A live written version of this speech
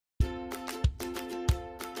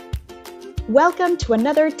Welcome to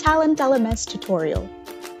another TalentLMS tutorial.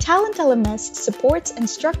 TalentLMS supports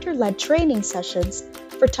instructor-led training sessions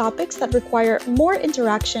for topics that require more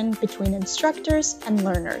interaction between instructors and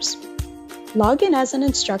learners. Log in as an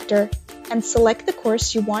instructor and select the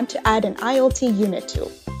course you want to add an ILT unit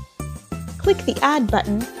to. Click the Add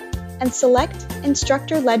button and select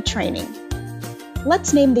Instructor Led Training.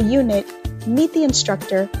 Let's name the unit Meet the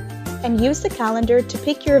Instructor and use the calendar to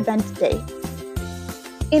pick your event day.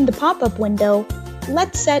 In the pop-up window,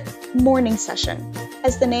 let's set Morning Session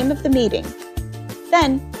as the name of the meeting.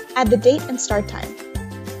 Then, add the date and start time.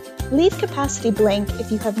 Leave capacity blank if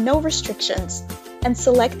you have no restrictions, and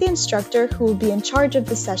select the instructor who will be in charge of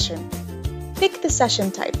the session. Pick the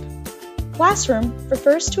session type. Classroom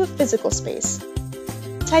refers to a physical space.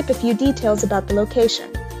 Type a few details about the location.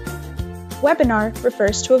 Webinar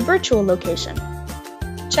refers to a virtual location.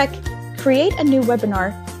 Check Create a new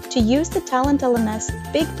webinar to use the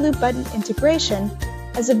TalentLMS Big Blue Button integration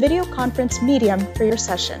as a video conference medium for your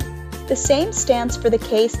session. The same stands for the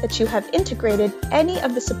case that you have integrated any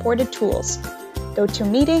of the supported tools: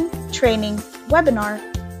 GoToMeeting, Training, Webinar,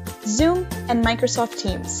 Zoom, and Microsoft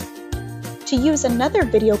Teams. To use another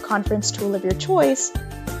video conference tool of your choice,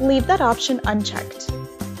 leave that option unchecked.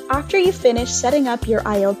 After you finish setting up your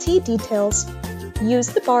ILT details, use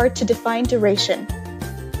the bar to define duration.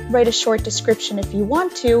 Write a short description if you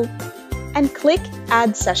want to, and click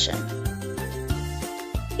Add Session.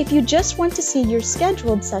 If you just want to see your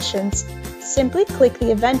scheduled sessions, simply click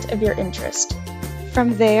the event of your interest.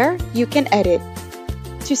 From there, you can edit.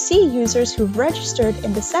 To see users who've registered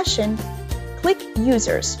in the session, click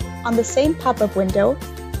Users on the same pop-up window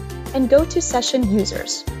and go to Session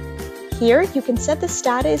Users. Here, you can set the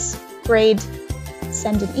status, grade,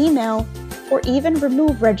 send an email, or even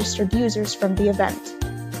remove registered users from the event.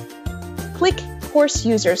 Click Course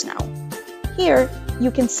Users now. Here, you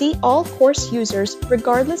can see all course users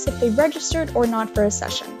regardless if they registered or not for a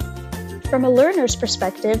session. From a learner's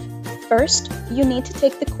perspective, first, you need to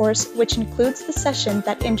take the course which includes the session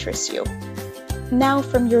that interests you. Now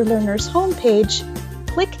from your learner's homepage,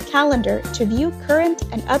 click Calendar to view current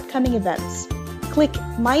and upcoming events. Click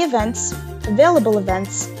My Events, Available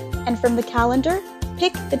Events, and from the calendar,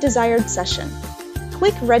 pick the desired session.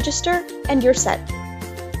 Click Register and you're set.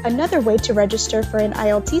 Another way to register for an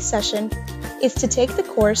ILT session is to take the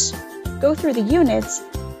course, go through the units,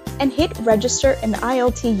 and hit Register an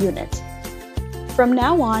ILT unit. From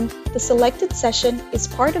now on, the selected session is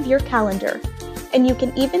part of your calendar, and you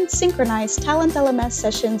can even synchronize TalentLMS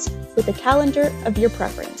sessions with a calendar of your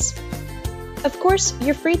preference. Of course,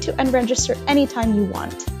 you're free to unregister anytime you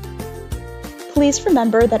want. Please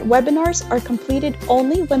remember that webinars are completed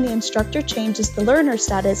only when the instructor changes the learner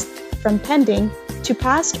status from pending to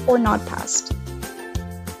passed or not passed.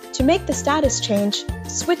 To make the status change,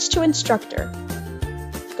 switch to Instructor.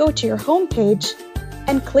 Go to your home page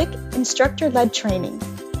and click Instructor Led Training.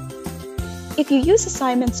 If you use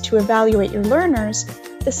assignments to evaluate your learners,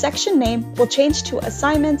 the section name will change to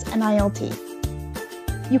Assignments and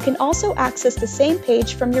ILT. You can also access the same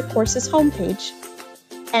page from your course's homepage.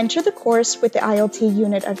 Enter the course with the ILT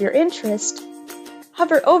unit of your interest,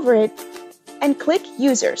 hover over it, and click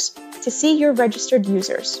Users to see your registered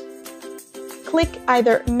users. Click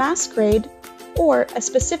either Mass Grade or a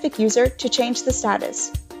specific user to change the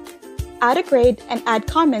status. Add a grade and add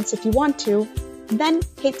comments if you want to, then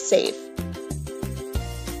hit Save.